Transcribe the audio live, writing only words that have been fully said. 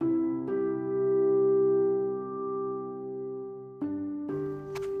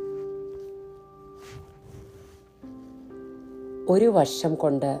ഒരു വർഷം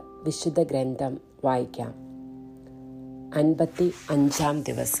കൊണ്ട് വിശുദ്ധ ഗ്രന്ഥം വായിക്കാം. 55-ാം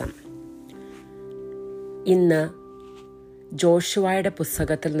ദിവസം. ഇന്ന് ജോഷുവയുടെ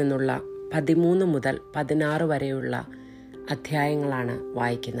പുസ്തകത്തിൽ നിന്നുള്ള 13 മുതൽ 16 വരെയുള്ള അധ്യായങ്ങളാണ്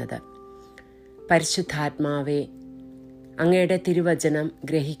വായിക്കുന്നത്. പരിശുദ്ധാത്മാവേ, അങ്ങയുടെ തിരുവചനം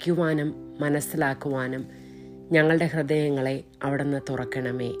ഗ്രഹിക്കുവാനും മനസ്സിലാക്കുവാനും ഞങ്ങളുടെ ഹൃദയങ്ങളെ അവിടുന്ന്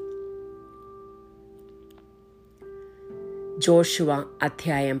തുറക്കണമേ. ജോഷുവ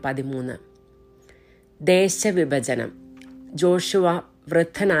അധ്യായം 13. ദേശവിഭജനം. ജോഷുവ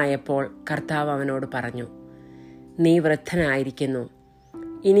വൃദ്ധനായപ്പോൾ കർത്താവ് അവനോട് പറഞ്ഞു, നീ വൃദ്ധനായിരിക്കുന്നു,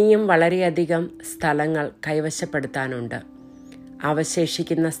 ഇനിയും വളരെയധികം സ്ഥലങ്ങൾ കൈവശപ്പെടുത്താനുണ്ട്.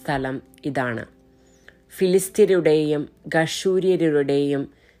 അവശേഷിക്കുന്ന സ്ഥലം ഇതാണ്: ഫിലിസ്ത്യരുടെയും ഗഷൂര്യരുടെയും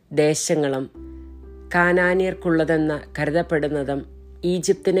ദേശങ്ങളും കാനാന്യർക്കുള്ളതെന്ന് കരുതപ്പെടുന്നതും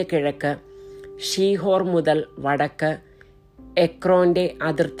ഈജിപ്തിന് കിഴക്ക് ഷീഹോർ മുതൽ വടക്ക് എക്രോന്റെ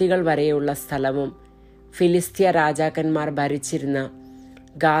അതിർത്തികൾ വരെയുള്ള സ്ഥലവും, ഫിലിസ്ത്യ രാജാക്കന്മാർ ഭരിച്ചിരുന്ന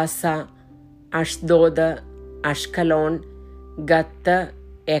Gaza, Ashdod, Ashkelon, Gath,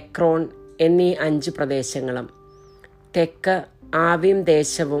 Ekron എന്നീ 5 പ്രദേശങ്ങളും, തെക്ക് ആവിം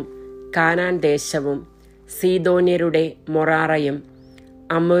ദേശവും കാനാൻ ദേശവും, സീദോന്യരുടെ മൊറാറയും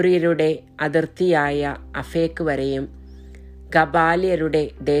അമോര്യരുടെ അതിർത്തിയായ അഫേക്ക് വരെയും, ഗബാല്യരുടെ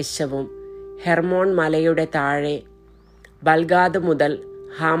ദേശവും, ഹെർമോൺ മലയുടെ താഴെ ബൽഗാദ് മുതൽ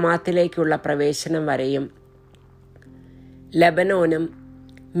ഹാമാത്തിലേക്കുള്ള പ്രവേശനം വരെയും, ലബനോനും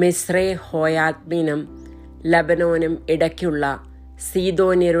മിസ്രേ ഹോയാത്മിനും ലബനോനും ഇടയ്ക്കുള്ള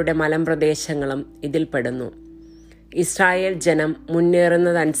സീദോന്യരുടെ മലമ്പ്രദേശങ്ങളും ഇതിൽപ്പെടുന്നു. ഇസ്രായേൽ ജനം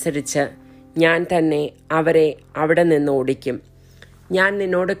മുന്നേറുന്നതനുസരിച്ച് ഞാൻ തന്നെ അവരെ അവിടെ നിന്ന് ഓടിക്കും. ഞാൻ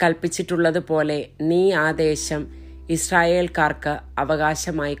നിന്നോട് കൽപ്പിച്ചിട്ടുള്ളതുപോലെ നീ ആ ദേശം ഇസ്രായേൽക്കാർക്ക്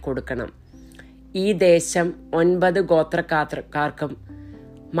അവകാശമായി കൊടുക്കണം. ഈ ദേശം 9 ഗോത്രക്കാർക്കും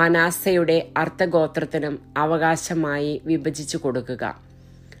മനാസയുടെ അർദ്ധഗോത്രത്തിനും അവകാശമായി വിഭജിച്ചു കൊടുക്കുക.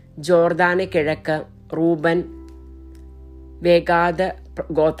 ജോർദാന് കിഴക്ക് റൂബൻ, വേഗാദ്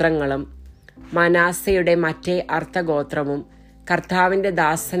ഗോത്രങ്ങളും മനാസയുടെ മറ്റേ അർദ്ധഗോത്രവും കർത്താവിൻ്റെ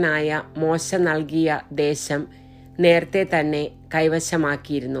ദാസനായ മോശ നൽകിയ ദേശം നേരത്തെ തന്നെ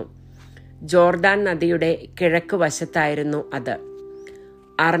കൈവശമാക്കിയിരുന്നു. ജോർദാൻ നദിയുടെ കിഴക്ക് വശത്തായിരുന്നു അത്.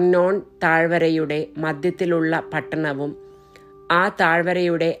 അർണോൺ താഴ്വരയുടെ മധ്യത്തിലുള്ള പട്ടണവും ആ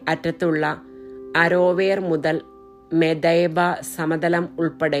താഴ്വരയുടെ അറ്റത്തുള്ള അരോവേർ മുതൽ മെദൈബ സമതലം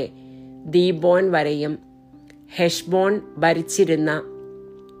ഉൾപ്പെടെ ദീബോൻ വരെയും, ഹെഷ്ബോൺ ഭരിച്ചിരുന്ന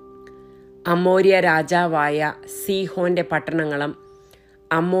അമോര്യ രാജാവായ സീഹോന്റെ പട്ടണങ്ങളും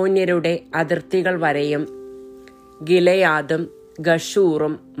അമ്മോന്യരുടെ അതിർത്തികൾ വരെയും, ഗിലെയാദും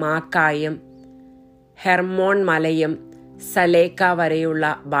ഗഷൂറും മാക്കായും ഹെർമോൺ മലയും സലേക്ക വരെയുള്ള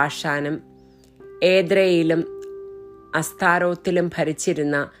ബാഷാനും, ഏദ്രയിലും അസ്താരോത്തിലും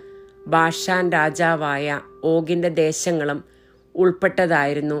ഭരിച്ചിരുന്ന ബാഷാൻ രാജാവായ ഓഗിന്റെ ദേശങ്ങളും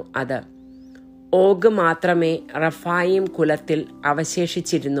ഉൾപ്പെട്ടതായിരുന്നു അത്. ഓഗ് മാത്രമേ റഫായിം കുലത്തിൽ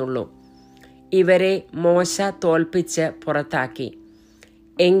അവശേഷിച്ചിരുന്നുള്ളൂ. ഇവരെ മോശ തോൽപ്പിച്ച് പുറത്താക്കി.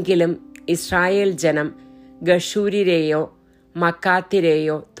 എങ്കിലും ഇസ്രായേൽ ജനം ഗഷൂര്യരെയോ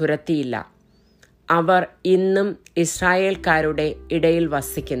മക്കാത്യരെയോ തുരത്തിയില്ല. അവർ ഇന്നും ഇസ്രായേൽക്കാരുടെ ഇടയിൽ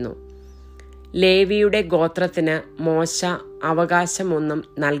വസിക്കുന്നു. ലേവിയുടെ ഗോത്രത്തിന് മോശ അവകാശമൊന്നും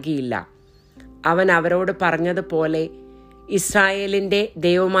നൽകിയില്ല. അവൻ അവരോട് പറഞ്ഞതുപോലെ ഇസ്രായേലിന്റെ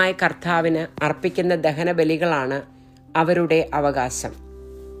ദൈവമായ കർത്താവിന് അർപ്പിക്കുന്ന ദഹനബലികളാണ് അവരുടെ അവകാശം.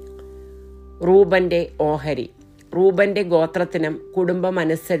 റൂബന്റെ ഓഹരി. റൂബന്റെ ഗോത്രത്തിനും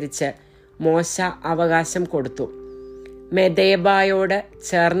കുടുംബമനുസരിച്ച് മോശ അവകാശം കൊടുത്തു. മെദേബായോട്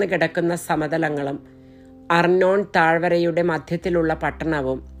ചേർന്ന് കിടക്കുന്ന സമതലങ്ങളും അർണോൺ താഴ്വരയുടെ മധ്യത്തിലുള്ള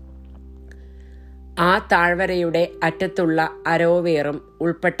പട്ടണവും ആ താഴ്വരയുടെ അറ്റത്തുള്ള അരോവേറും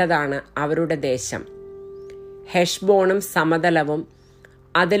ഉൾപ്പെട്ടതാണ് അവരുടെ ദേശം. ഹെഷ്ബോണും സമതലവും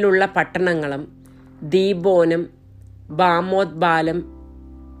അതിലുള്ള പട്ടണങ്ങളും, ദീബോനും ബാമോത്ബാലും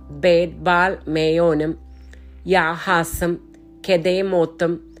ബേത്ബാൽ മേയോനും യാഹാസും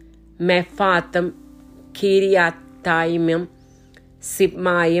കെദേമോത്തും മെഫാത്തും കീരിയാത്തായിമും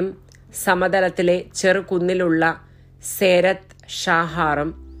സിബ്മായും, സമതലത്തിലെ ചെറുകുന്നിലുള്ള സേരത്ത് ഷാഹാറും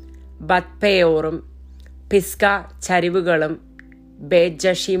ബത്പേയോറും പിസ്ക ചരിവുകളും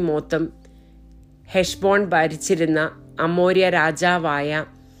ബേജഷിമോത്തും, ഹെഷ്ബോൺ ഭരിച്ചിരുന്ന അമോര്യ രാജാവായ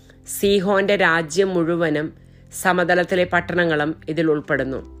സീഹോന്റെ രാജ്യം മുഴുവനും സമതലത്തിലെ പട്ടണങ്ങളും ഇതിൽ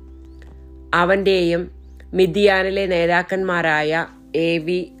ഉൾപ്പെടുന്നു. അവന്റെയും മിദ്യാനിലെ നേതാക്കന്മാരായ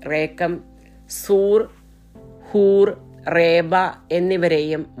ഏവി, റേക്കം, സൂർ, ഹൂർ, റേബ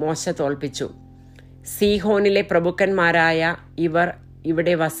എന്നിവരെയും മോശ തോൽപ്പിച്ചു. സീഹോനിലെ പ്രഭുക്കന്മാരായ ഇവർ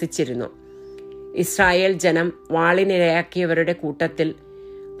ഇവിടെ വസിച്ചിരുന്നു. ഇസ്രായേൽ ജനം വാളിനിരയാക്കിയവരുടെ കൂട്ടത്തിൽ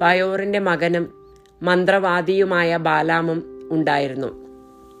പയോറിന്റെ മകനും മന്ത്രവാദിയുമായ ബാലാമും ഉണ്ടായിരുന്നു.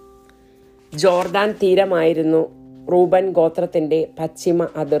 ജോർദാൻ തീരമായിരുന്നു റൂബൻ ഗോത്രത്തിന്റെ പശ്ചിമ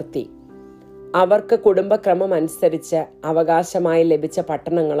അതിർത്തി. അവർക്ക് കുടുംബക്രമം അനുസരിച്ച് അവകാശമായി ലഭിച്ച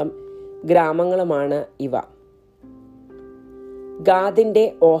പട്ടണങ്ങളും ഗ്രാമങ്ങളുമാണ് ഇവ. ഗാദിന്റെ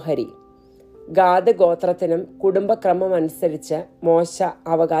ഓഹരി. ഗാദ് ഗോത്രത്തിനും കുടുംബക്രമം അനുസരിച്ച് മോശ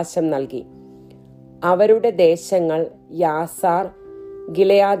അവകാശം നൽകി. അവരുടെ ദേശങ്ങൾ യാസാർ,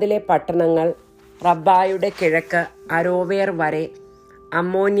 ഗിലെയാദിലെ പട്ടണങ്ങൾ, റബ്ബായുടെ കിഴക്ക് അരോവേർ വരെ,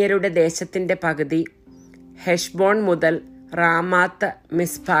 അമ്മോന്യരുടെ ദേശത്തിന്റെ പകുതി, ഹെഷ്ബോൺ മുതൽ റാമാത്ത്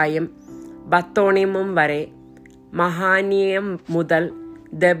മിസ്പായും ബത്തോണിമും വരെ, മഹാനിയം മുതൽ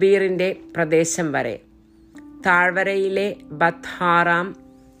ദബീറിന്റെ പ്രദേശം വരെ, താഴ്വരയിലെ ബത്ഹാറാം,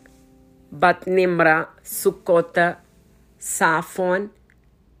 ബത്നിമ്ര, സുക്കോത്ത്, സാഫോൻ,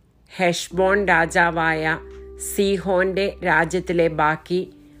 ഹെഷ്ബോൺ രാജാവായ സീഹോന്റെ രാജ്യത്തിലെ ബാക്കി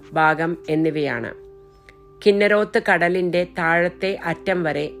ഭാഗം എന്നിവയാണ്. കിന്നരോത്ത് കടലിന്റെ താഴത്തെ അറ്റം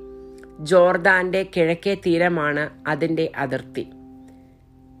വരെ ജോർദാന്റെ കിഴക്കേ തീരമാണ് അതിന്റെ അതിർത്തി.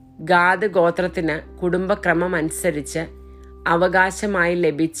 ഗാദ് ഗോത്രത്തിന് കുടുംബക്രമം അനുസരിച്ച് അവകാശമായി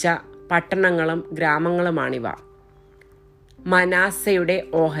ലഭിച്ച പട്ടണങ്ങളും ഗ്രാമങ്ങളുമാണിവ. മനാസയുടെ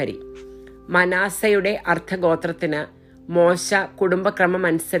ഓഹരി. മനാസയുടെ അർദ്ധഗോത്രത്തിന് മോശ കുടുംബക്രമം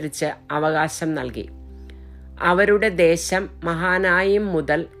അനുസരിച്ച് അവകാശം നൽകി. അവരുടെ ദേശം മഹാനായിം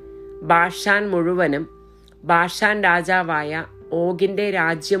മുതൽ ബാഷാൻ മുഴുവനും, ബാഷാൻ രാജാവായ ഓഗിന്റെ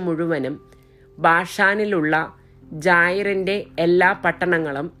രാജ്യം മുഴുവനും, ബാഷാനിലുള്ള ജായിരിന്റെ എല്ലാ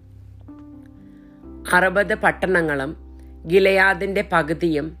പട്ടണങ്ങളും, 60 പട്ടണങ്ങളും, ഗിലെയാദിന്റെ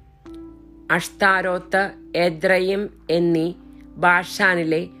പകുതിയും, അഷ്താരോത്ത്, എദ്രയിം എന്നീ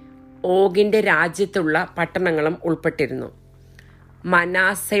ബാഷാനിലെ ഓഗിന്റെ രാജ്യത്തുള്ള പട്ടണങ്ങളും ഉൾപ്പെട്ടിരുന്നു.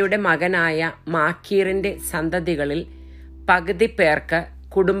 മനാസയുടെ മകനായ മാക്കീറിന്റെ സന്തതികളിൽ പകുതി പേർക്ക്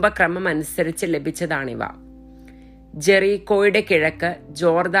കുടുംബക്രമം അനുസരിച്ച് ലഭിച്ചതാണിവ. ജെറീക്കോയുടെ കിഴക്ക്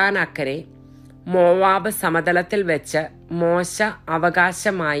ജോർദാൻ അക്കരെ മോവാബ് സമതലത്തിൽ വെച്ച് മോശ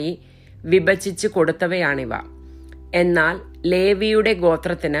അവകാശമായി വിഭജിച്ചു കൊടുത്തവയാണിവ. എന്നാൽ ലേവിയുടെ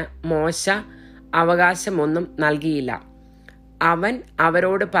ഗോത്രത്തിന് മോശ അവകാശമൊന്നും നൽകിയില്ല. അവൻ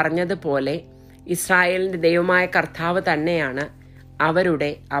അവരോട് പറഞ്ഞതുപോലെ ഇസ്രായേലിന്റെ ദൈവമായ കർത്താവ് തന്നെയാണ് അവരുടെ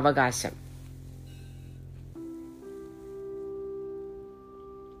അവകാശം.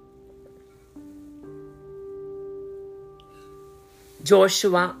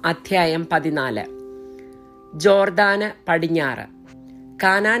 ജോഷുവ അധ്യായം 14. ജോർദാന് പടിഞ്ഞാറ്.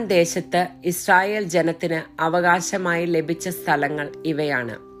 കാനാൻ ദേശത്ത് ഇസ്രായേൽ ജനത്തിന് അവകാശമായി ലഭിച്ച സ്ഥലങ്ങൾ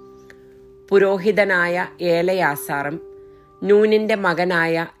ഇവയാണ്. പുരോഹിതനായ ഏലയാസാറും നൂനിന്റെ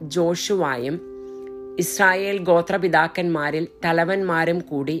മകനായ ജോഷുവായും ഇസ്രായേൽ ഗോത്രപിതാക്കന്മാരിൽ തലവന്മാരും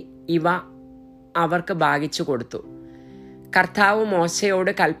കൂടി ഇവ അവർക്ക് ഭാഗിച്ചു കൊടുത്തു. കർത്താവ്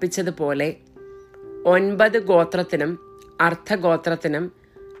മോശയോട് കൽപ്പിച്ചതുപോലെ 9 ഗോത്രത്തിനും അർദ്ധഗോത്രത്തിനും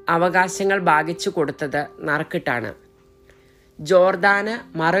അവകാശങ്ങൾ ഭാഗിച്ചു കൊടുത്തത് നറുക്കിട്ടാണ്. ജോർദാന്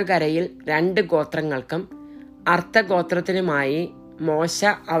മറുകരയിൽ 2 ഗോത്രങ്ങൾക്കും അർദ്ധഗോത്രത്തിനുമായി മോശ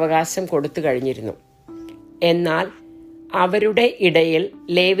അവകാശം കൊടുത്തു കഴിഞ്ഞിരുന്നു. എന്നാൽ അവരുടെ ഇടയിൽ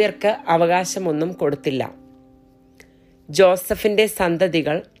ലേവ്യർക്ക് അവകാശമൊന്നും കൊടുത്തില്ല. ജോസഫിന്റെ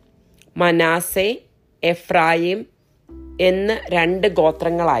സന്തതികൾ മനാസെ, എഫ്രായിം എന്ന് 2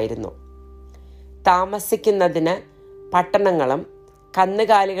 ഗോത്രങ്ങളായിരുന്നു. താമസിക്കുന്നതിന് പട്ടണങ്ങളും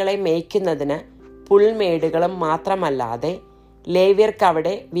കന്നുകാലികളെ മേയ്ക്കുന്നതിന് പുൽമേടുകളും മാത്രമല്ലാതെ ലേവ്യർക്ക്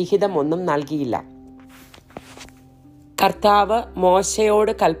അവിടെ വിഹിതമൊന്നും നൽകിയില്ല. കർത്താവ്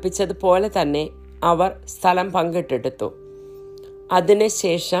മോശയോട് കൽപ്പിച്ചതുപോലെ തന്നെ അവർ സ്ഥലം പങ്കിട്ടെടുത്തു.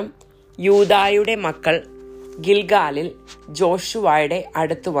 അതിനുശേഷം യൂദായുടെ മക്കൾ ഗിൽഗാലിൽ ജോഷുവയുടെ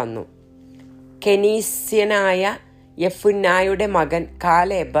അടുത്തു വന്നു. കെനീസ്യനായ യെഫുന്നായുടെ മകൻ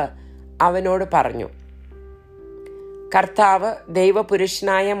കാലേബ് അവനോട് പറഞ്ഞു, കർത്താവ്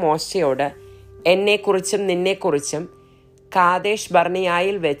ദൈവപുരുഷനായ മോശയോട് എന്നെക്കുറിച്ചും നിന്നെക്കുറിച്ചും കാദേശ്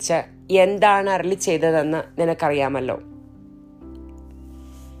ബർണിയായിൽ വെച്ച് എന്താണ് അരുളി ചെയ്തതെന്ന് നിനക്കറിയാമല്ലോ.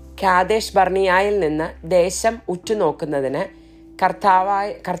 കാദേശ് ബർണിയായിൽ നിന്ന് ദേശം ഉറ്റുനോക്കുന്നതിന്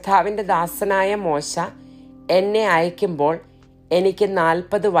കർത്താവിന്റെ ദാസനായ മോശ എന്നെ അയക്കുമ്പോൾ എനിക്ക്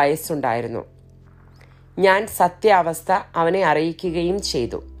 40 വയസ്സുണ്ടായിരുന്നു. ഞാൻ സത്യാവസ്ഥ അവനെ അറിയിക്കുകയും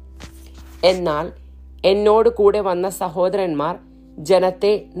ചെയ്തു. എന്നാൽ എന്നോട് കൂടെ വന്ന സഹോദരന്മാർ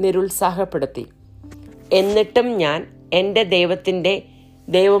ജനത്തെ നിരുത്സാഹപ്പെടുത്തി. എന്നിട്ടും ഞാൻ എൻ്റെ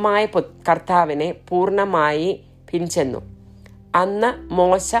ദൈവമായ കർത്താവിനെ പൂർണ്ണമായി പിൻചെന്നു. അന്ന്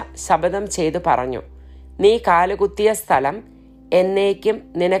മോശ ശപഥം ചെയ്തു പറഞ്ഞു, നീ കാലുകുത്തിയ സ്ഥലം എന്നേക്കും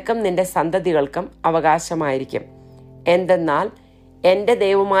നിനക്കും നിന്റെ സന്തതികൾക്കും അവകാശമായിരിക്കും. എന്തെന്നാൽ എൻ്റെ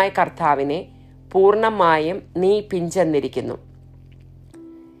ദൈവമായ കർത്താവിനെ പൂർണ്ണമായും നീ പിഞ്ചെന്നിരിക്കുന്നു.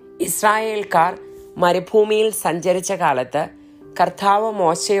 ഇസ്രായേൽക്കാർ മരുഭൂമിയിൽ സഞ്ചരിച്ച കാലത്ത് കർത്താവ്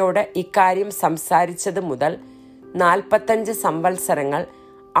മോശയോട് ഇക്കാര്യം സംസാരിച്ചത് മുതൽ 45 സംവത്സരങ്ങൾ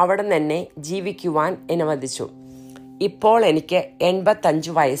അവിടെ തന്നെ ജീവിക്കുവാൻ അനുവദിച്ചു. ഇപ്പോൾ എനിക്ക്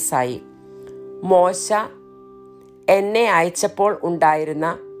 85 വയസ്സായി. മോശ എന്നെ അയച്ചപ്പോൾ ഉണ്ടായിരുന്ന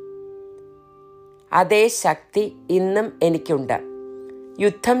അതേ ശക്തി ഇന്നും എനിക്കുണ്ട്.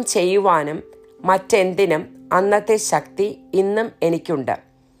 യുദ്ധം ചെയ്യുവാനും മറ്റെന്തിനും അന്നത്തെ ശക്തി ഇന്നും എനിക്കുണ്ട്.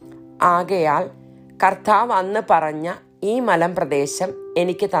 ആകയാൽ കർത്താവ് അന്ന് പറഞ്ഞ ഈ മലമ്പ്രദേശം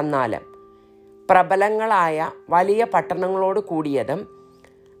എനിക്ക് തന്നാലും പ്രബലങ്ങളായ വലിയ പട്ടണങ്ങളോട് കൂടിയതും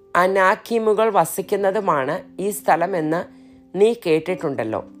അനാക്കീമുകൾ വസിക്കുന്നതുമാണ് ഈ സ്ഥലമെന്ന് നീ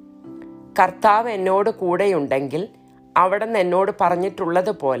കേട്ടിട്ടുണ്ടല്ലോ. കർത്താവ് എന്നോട് കൂടെയുണ്ടെങ്കിൽ അവിടുന്ന് എന്നോട്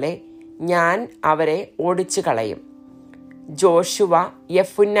പറഞ്ഞിട്ടുള്ളതുപോലെ ഞാൻ അവരെ ഓടിച്ചു കളയും. ജോഷുവ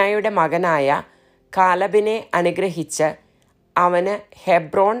യെഫുന്നയുടെ മകനായ കാലബിനെ അനുഗ്രഹിച്ച് അവന്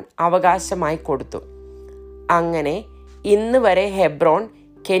ഹെബ്രോൺ അവകാശമായി കൊടുത്തു. അങ്ങനെ ഇന്ന് വരെ ഹെബ്രോൺ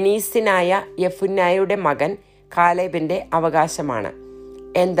കെനീസിനായ യെഫുന്നയുടെ മകൻ കാലേബിൻ്റെ അവകാശമാണ്.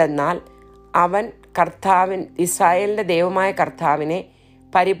 എന്തെന്നാൽ അവൻ ഇസ്രായേലിൻ്റെ ദൈവമായ കർത്താവിനെ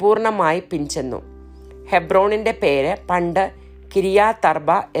പരിപൂർണമായി പിൻചെന്നു. ഹെബ്രോണിൻ്റെ പേര് പണ്ട്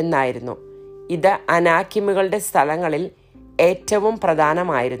കിരിയാത്തർബ എന്നായിരുന്നു. ഇത് അനാക്കിമുകളുടെ സ്ഥലങ്ങളിൽ ഏറ്റവും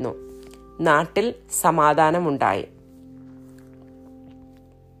പ്രധാനമായിരുന്നു. നാട്ടിൽ സമാധാനമുണ്ടായി.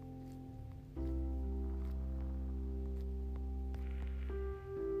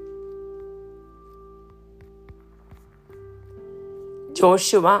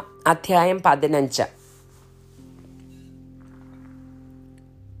 ജോഷുവ അധ്യായം 15.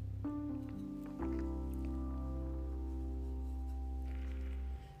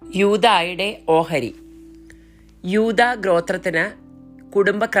 യൂദായുടെ ഓഹരി. യൂദാ ഗോത്രത്തിന്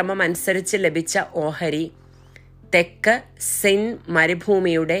കുടുംബക്രമം അനുസരിച്ച് ലഭിച്ച ഓഹരി തെക്ക് സിൻ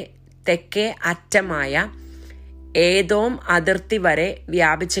മരുഭൂമിയുടെ തെക്കേ അറ്റമായ ഏദോം അതിർത്തി വരെ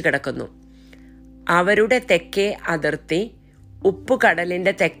വ്യാപിച്ചു കിടക്കുന്നു. അവരുടെ തെക്കേ അതിർത്തി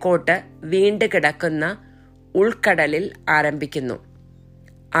ഉപ്പുകടലിൻ്റെ തെക്കോട്ട് വീണ്ടു കിടക്കുന്ന ഉൾക്കടലിൽ ആരംഭിക്കുന്നു.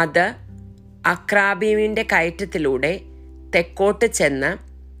 അത് അക്രാബീമിൻ്റെ കയറ്റത്തിലൂടെ തെക്കോട്ട് ചെന്ന്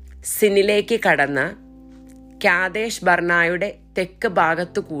സിനിലേക്ക് കടന്ന് കാദേശ് ബർണായുടെ തെക്ക്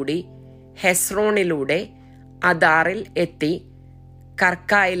ഭാഗത്തുകൂടി ഹെസ്രോണിലൂടെ അദാറിൽ എത്തി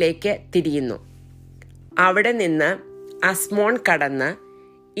കർക്കായിലേക്ക് തിരിയുന്നു. അവിടെ നിന്ന് അസ്മോൺ കടന്ന്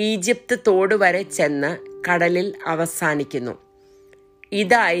ഈജിപ്ത് തോട് വരെ ചെന്ന് കടലിൽ അവസാനിക്കുന്നു.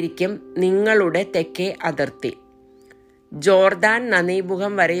 ഇതായിരിക്കും നിങ്ങളുടെ തെക്കേ അതിർത്തി. ജോർദാൻ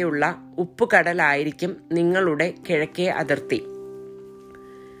നദീമുഖം വരെയുള്ള ഉപ്പുകടലായിരിക്കും നിങ്ങളുടെ കിഴക്കേ അതിർത്തി.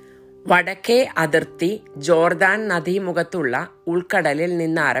 വടക്കേ അതിർത്തി ജോർദാൻ നദീമുഖത്തുള്ള ഉൾക്കടലിൽ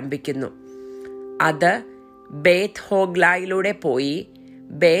നിന്ന് ആരംഭിക്കുന്നു. അത് ബേത്ത് ഹോഗ്ലായിലൂടെ പോയി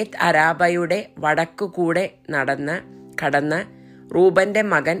ബേത്ത് അരാബയുടെ വടക്കുകൂടെ കടന്ന് റൂബന്റെ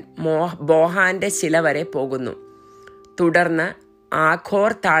മകൻ ബോഹാന്റെ ശില വരെ പോകുന്നു. തുടർന്ന്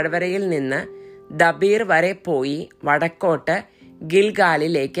ആഖോർ താഴ്വരയിൽ നിന്ന് ദബീർ വരെ പോയി വടക്കോട്ട്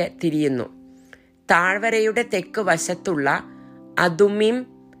ഗിൽഗാലിലേക്ക് തിരിയുന്നു. താഴ്വരയുടെ തെക്ക് വശത്തുള്ള അദുമിം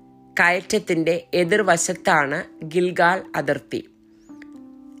കയറ്റത്തിൻ്റെ എതിർവശത്താണ് ഗിൽഗാൽ അതിർത്തി.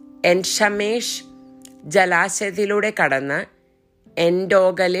 എൻഷമേഷ് ജലാശയത്തിലൂടെ കടന്ന്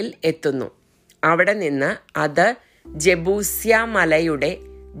എൻഡോഗലിൽ എത്തുന്നു. അവിടെ നിന്ന് അത് ജെബൂസ്യ മലയുടെ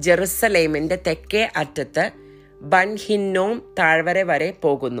ജെറുസലേമിൻ്റെ തെക്കേ അറ്റത്ത് ബൻഹിന്നോം താഴ്വര വരെ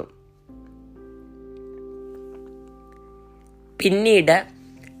പോകുന്നു. പിന്നീട്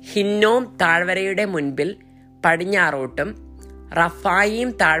ഹിന്നോം താഴ്വരയുടെ മുൻപിൽ പടിഞ്ഞാറോട്ടും റഫായീം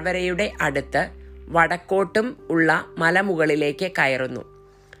താഴ്വരയുടെ അടുത്ത് വടക്കോട്ടും ഉള്ള മലമുകളിലേക്ക് കയറുന്നു.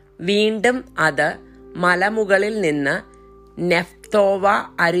 വീണ്ടും അത് മലമുകളിൽ നിന്ന് നെഫ്തോവ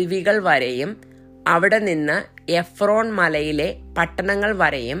അരുവികൾ വരെയും അവിടെ നിന്ന് എഫ്രോൺ മലയിലെ പട്ടണങ്ങൾ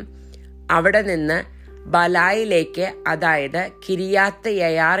വരെയും അവിടെ നിന്ന് ബലായിലേക്ക്, അതായത് കിരിയാത്ത്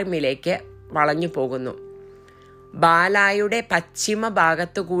യയാറിമിലേക്ക് വളഞ്ഞു പോകുന്നു. ബാലായുടെ പശ്ചിമ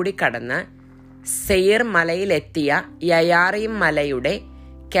ഭാഗത്തുകൂടി കടന്ന് സെയിർ മലയിലെത്തിയ യയാറിം മലയുടെ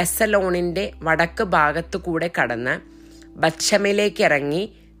കെസലോണിൻ്റെ വടക്ക് ഭാഗത്തുകൂടെ കടന്ന് ബത്ഷമിലേക്ക് ഇറങ്ങി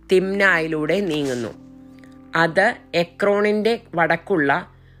തിമ്നായിലൂടെ നീങ്ങുന്നു. അത് എക്രോണിൻ്റെ വടക്കുള്ള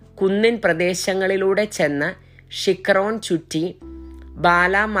കുന്നിൻ പ്രദേശങ്ങളിലൂടെ ചെന്ന് ഷിക്രോൺ ചുറ്റി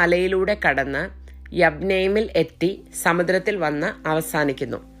ബാല മലയിലൂടെ കടന്ന് യബ്നേമിൽ എത്തി സമുദ്രത്തിൽ വന്ന്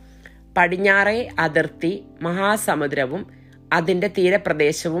അവസാനിക്കുന്നു. പടിഞ്ഞാറേ അതിർത്തി മഹാസമുദ്രവും അതിൻ്റെ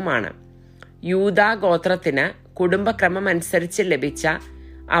തീരപ്രദേശവുമാണ്. യൂദാ ഗോത്രത്തിന് കുടുംബക്രമം അനുസരിച്ച് ലഭിച്ച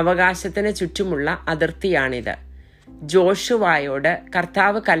അവകാശത്തിന് ചുറ്റുമുള്ള അതിർത്തിയാണിത്. ജോഷുവായോട്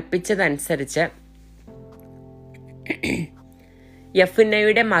കർത്താവ് കൽപ്പിച്ചതനുസരിച്ച്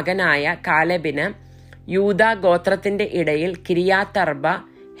യെഫുന്നയുടെ മകനായ കാലെബിന് യൂദാ ഗോത്രത്തിന്റെ ഇടയിൽ കിരിയാത്തർബ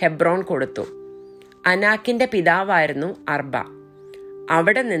ഹെബ്രോൺ കൊടുത്തു. അനാക്കിന്റെ പിതാവായിരുന്നു അർബ.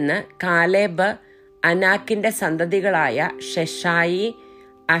 അവിടെ നിന്ന് കാലേബ് അനാക്കിന്റെ സന്തതികളായ ഷെഷായി,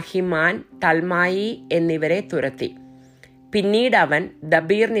 അഹിമാൻ, തൽമായി എന്നിവരെ തുരത്തി. പിന്നീട് അവൻ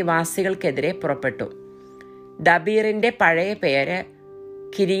ദബീർ നിവാസികൾക്കെതിരെ പുറപ്പെട്ടു. ദബീറിന്റെ പഴയ പേര്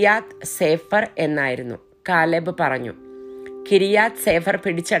കിരിയാത്ത് സേഫർ എന്നായിരുന്നു. കാലേബ് പറഞ്ഞു, കിരിയാത്ത് സേഫർ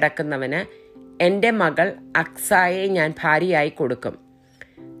പിടിച്ചടക്കുന്നവന് എൻ്റെ മകൾ അക്സായെ ഞാൻ ഭാര്യയായി കൊടുക്കും.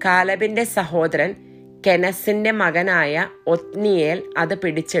 കാലേബിന്റെ സഹോദരൻ കെനസിന്റെ മകനായ ഒത്നിയേൽ അത്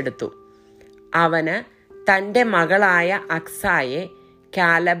പിടിച്ചെടുത്തു. അവന് തൻ്റെ മകളായ അക്സായെ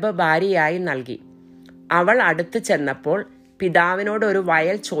കാലേബ് ഭാര്യയായി നൽകി. അവൾ അടുത്തു ചെന്നപ്പോൾ പിതാവിനോട് ഒരു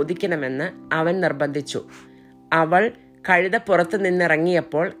വയൽ ചോദിക്കണമെന്ന് അവൻ നിർബന്ധിച്ചു. അവൾ കഴുതപ്പുറത്ത്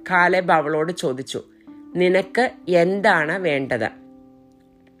നിന്നിറങ്ങിയപ്പോൾ കാലേബ് അവളോട് ചോദിച്ചു, നിനക്ക് എന്താണ് വേണ്ടത്?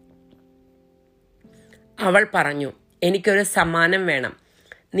 അവൾ പറഞ്ഞു, എനിക്കൊരു സമ്മാനം വേണം.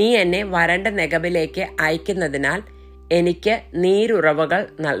 നീ എന്നെ വരണ്ട നെഗബിലേക്ക് അയക്കുന്നതിനാൽ എനിക്ക് നീരുറവകൾ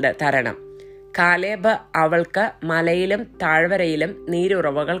തരണം. കാലേബ് അവൾക്ക് മലയിലും താഴ്വരയിലും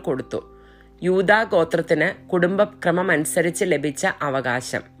നീരുറവകൾ കൊടുത്തു. യൂദാ ഗോത്രത്തിന് കുടുംബക്രമമനുസരിച്ച് ലഭിച്ച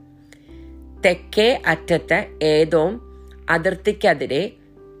അവകാശം. തെക്കേ അറ്റത്ത് ഏദോം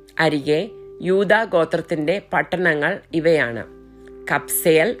അരികെ യൂദാ ഗോത്രത്തിന്റെ പട്ടണങ്ങൾ ഇവയാണ്: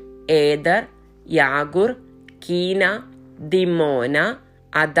 കപ്സേൽ, ഏദർ, യാഗുർ, കീന, ദിമോന,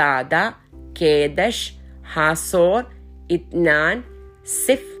 അദാദ, കേദഷ്, Hazor, ഇത്നാൻ,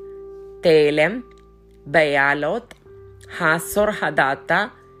 സിഫ്, തേലം, ബയാലോത്ത്, Hazor ഹദാത്ത,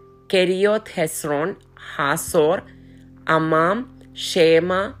 Kerioth Hezron, Hazor, അമാം,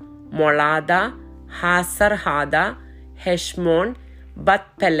 Shema, മൊളാദ, Hasar ഹാദ, ഹെഷ്മോൺ,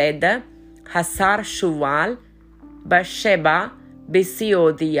 ബത് പെലെദ്, ഹസാർ ഷുവാൽ, ബഷെബ,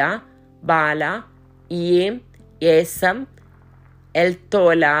 ബിസിയോദിയ, ബാല, ഇയേം, ഏസം,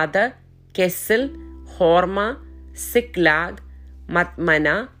 എൽത്തോലാദ്, കെസിൽ, ഹോർമ, സിക്ലാഗ്, മത്മന,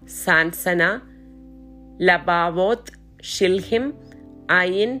 സാൻസന, ലബാവോത്ത്, ഷിൽഹിം,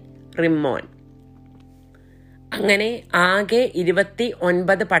 അയിൻ, റിമ്മോൻ. അങ്ങനെ ആകെ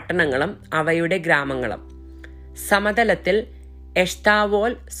 29 പട്ടണങ്ങളും അവയുടെ ഗ്രാമങ്ങളും. സമതലത്തിൽ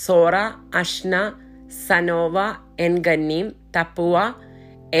എഷ്താവോൽ, സോറ, അഷ്ന, സനോവ, എൻഗന്നീം, തപ്പുവ,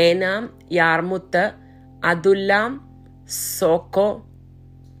 ഏനാം, യാർമുത്ത്, അതുല്ലാം, സോക്കോ,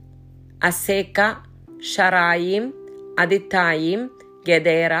 അസേക്ക, ഷറായിം, അതിത്തായിം,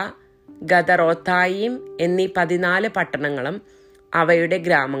 ഗദേറ, ഗദറോത്തായിം എന്നീ 14 പട്ടണങ്ങളും അവയുടെ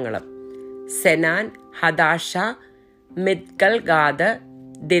ഗ്രാമങ്ങളും. Zenan, Hadashah, Migdalgad,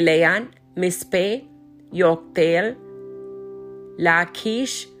 Dilean, Mizpeh, Joktheel,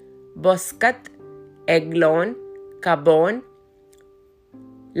 Lachish, Bozkath, Eglon, Cabbon,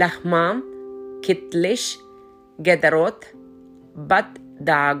 Lahmam, Kithlish, Gederoth, Beth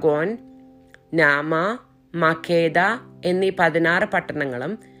Dagon, Naamah, Makkedah എന്നീ 16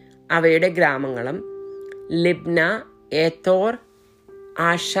 പട്ടണങ്ങളും അവയുടെ ഗ്രാമങ്ങളും. ലിബ്ന, ഏത്തോർ,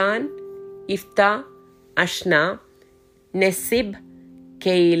 ആഷാൻ, ഇഫ്ത, അഷ്ന, നെസിബ്,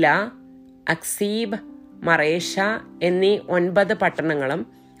 കെയില, അക്സീബ്, മറേഷ എന്നീ 9 പട്ടണങ്ങളും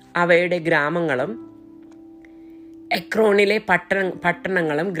അവയുടെ ഗ്രാമങ്ങളും. എക്രോണിലെ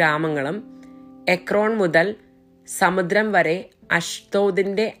പട്ടണങ്ങളും ഗ്രാമങ്ങളും. എക്രോൺ മുതൽ സമുദ്രം വരെ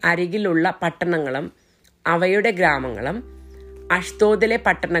അഷ്തോദിന്റെ അരികിലുള്ള പട്ടണങ്ങളും അവയുടെ ഗ്രാമങ്ങളും. അഷ്തോദിലെ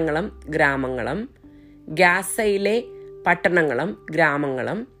പട്ടണങ്ങളും ഗ്രാമങ്ങളും. ഗാസയിലെ പട്ടണങ്ങളും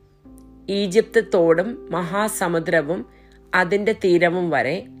ഗ്രാമങ്ങളും. ഈജിപ്ത് തോടും മഹാസമുദ്രവും അതിൻ്റെ തീരവും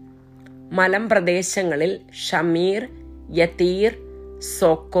വരെ. മലമ്പ്രദേശങ്ങളിൽ Shamir, Jattir,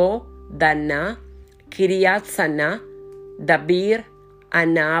 Socoh, Dannah, Kiriath Sannah, Debir,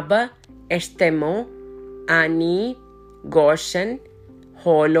 Anab, Eshtemoh, Anim, Goshen,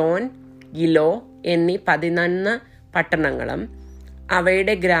 Holon, Giloh എന്നീ 11 പട്ടണങ്ങളും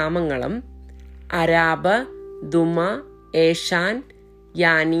അവയുടെ ഗ്രാമങ്ങളും. അരാബ്, ദുമ, ഏഷാൻ,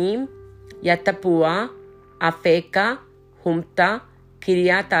 യാനീം, യത്തപ്പുവ, അഫേക്ക, ഹുംത,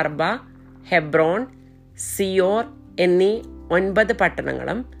 കിരിയാത്തർബ, ഹെബ്രോൺ, സിയോർ എന്നീ 9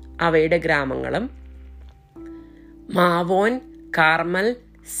 പട്ടണങ്ങളും അവയുടെ ഗ്രാമങ്ങളും. Maon, Carmel,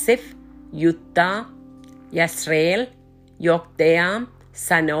 സിഫ്, Juttah, Jezreel, യോക്തെയാം,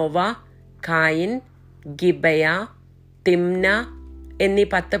 സനോവ, കായിൻ, ഗിബയ, Timnah എന്നീ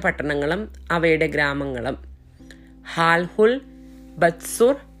 10 പട്ടണങ്ങളും അവയുടെ ഗ്രാമങ്ങളും. ഹാൽഹുൽ,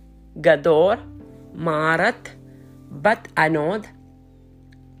 ബത്സുർ, ഗദോർ, മാറത്ത്, ബത് അനോദ്,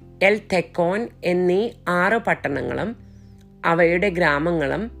 എൽ തെക്കോൻ എന്നീ 6 പട്ടണങ്ങളും അവയുടെ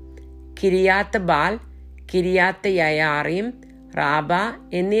ഗ്രാമങ്ങളും. കിരിയാത്ത് ബാൽ, കിരിയാത്ത് യയാറീം, റാബ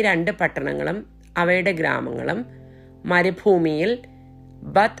എന്നീ 2 പട്ടണങ്ങളും അവയുടെ ഗ്രാമങ്ങളും, മരുഭൂമിയിൽ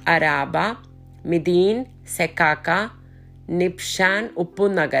ബത്ത് അരാബ, മിദീൻ, സെക്കാക്ക, നിബ്ഷാൻ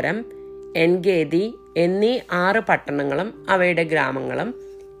ഉപ്പുനഗരം, എൻഗേദി എന്നീ 6 പട്ടണങ്ങളും അവയുടെ ഗ്രാമങ്ങളും.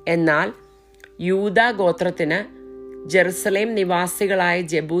 എന്നാൽ യൂദാ ഗോത്രത്തിന് ജെറുസലേം നിവാസികളായ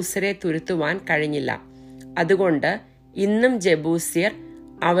ജബൂസ്യരെ തുരത്തുവാൻ കഴിഞ്ഞില്ല. അതുകൊണ്ട് ഇന്നും ജബൂസ്യർ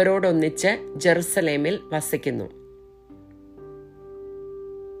അവരോടൊന്നിച്ച് ജെറുസലേമിൽ വസിക്കുന്നു.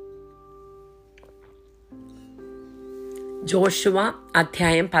 ജോഷുവ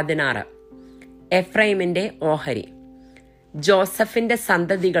അധ്യായം 16. എഫ്രൈമിന്റെ ഓഹരി. ജോസഫിന്റെ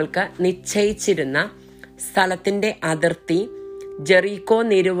സന്തതികൾക്ക് നിശ്ചയിച്ചിരുന്ന സ്ഥലത്തിന്റെ അതിർത്തി ജെറീക്കോ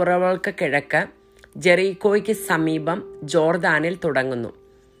നീരുറവകൾക്ക് കിഴക്ക് ജെറീക്കോയ്ക്ക് സമീപം ജോർദാനിൽ തുടങ്ങുന്നു.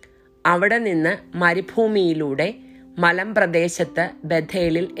 അവിടെ നിന്ന് മരുഭൂമിയിലൂടെ മലമ്പ്രദേശത്ത്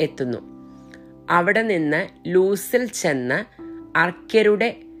ബഥേലിൽ എത്തുന്നു. അവിടെ നിന്ന് ലൂസിൽ ചെന്ന് അർക്യരുടെ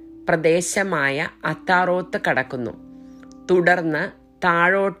പ്രദേശമായ അത്താറോത്ത് കടക്കുന്നു. തുടർന്ന്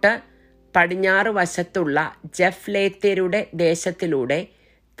താഴോട്ട് പടിഞ്ഞാറ് വശത്തുള്ള ജഫ്ലേത്യരുടെ ദേശത്തിലൂടെ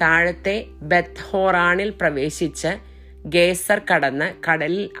താഴത്തെ ബത്ത്ഹോറാണിൽ പ്രവേശിച്ച് ഗേസർ കടന്ന്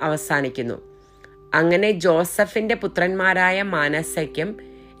കടലിൽ അവസാനിക്കുന്നു. അങ്ങനെ ജോസഫിന്റെ പുത്രന്മാരായ മാനസയ്ക്കും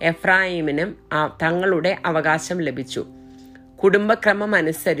എഫ്രായിമിനും തങ്ങളുടെ അവകാശം ലഭിച്ചു. കുടുംബക്രമം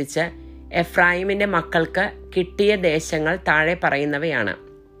അനുസരിച്ച് എഫ്രായിമിന്റെ മക്കൾക്ക് കിട്ടിയ ദേശങ്ങൾ താഴെ പറയുന്നവയാണ്.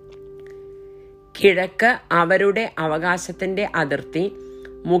 കിഴക്ക് അവരുടെ അവകാശത്തിന്റെ അതിർത്തി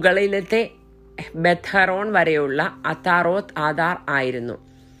മുകളിലത്തെ ബെത്ത്ഹറോൺ വരെയുള്ള അത്താറോത്ത് ആദാർ ആയിരുന്നു.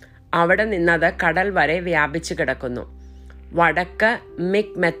 അവിടെ നിന്നത് കടൽ വരെ വ്യാപിച്ചു കിടക്കുന്നു. വടക്ക്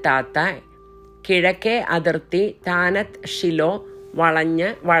മിക്മെത്താത്ത, കിഴക്കേ അതിർത്തി താനത്ത് ഷിലോ വളഞ്ഞ്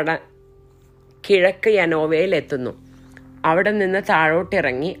കിഴക്ക് യനോവയിൽ എത്തുന്നു. അവിടെ നിന്ന്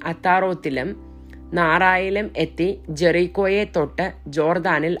താഴോട്ടിറങ്ങി അത്താറോത്തിലും നാറായിലും എത്തി ജെറീക്കോയെ തൊട്ട്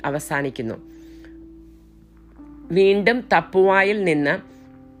ജോർദാനിൽ അവസാനിക്കുന്നു. വീണ്ടും തപ്പുവായിൽ നിന്ന്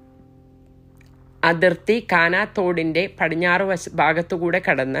അതിർത്തി കാനാത്തോടിന്റെ പടിഞ്ഞാറ് ഭാഗത്തുകൂടെ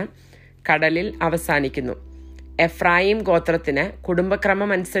കടന്ന് കടലിൽ അവസാനിക്കുന്നു. എഫ്രായിം ഗോത്രത്തിന് കുടുംബക്രമം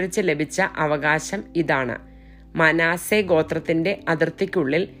അനുസരിച്ച് ലഭിച്ച അവകാശം ഇതാണ്. മനാസെ ഗോത്രത്തിന്റെ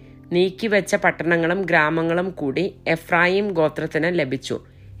അതിർത്തിക്കുള്ളിൽ നീക്കിവെച്ച പട്ടണങ്ങളും ഗ്രാമങ്ങളും കൂടി എഫ്രായിം ഗോത്രത്തിന് ലഭിച്ചു.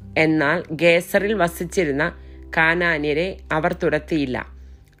 എന്നാൽ ഗേസറിൽ വസിച്ചിരുന്ന കാനാന്യരെ അവർ തുരത്തിയില്ല.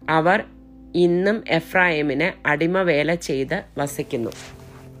 അവർ ഇന്നും എഫ്രായിമിന് അടിമവേല ചെയ്ത് വസിക്കുന്നു.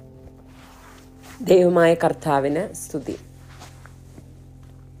 ദൈവമായ കർത്താവിന് സ്തുതി.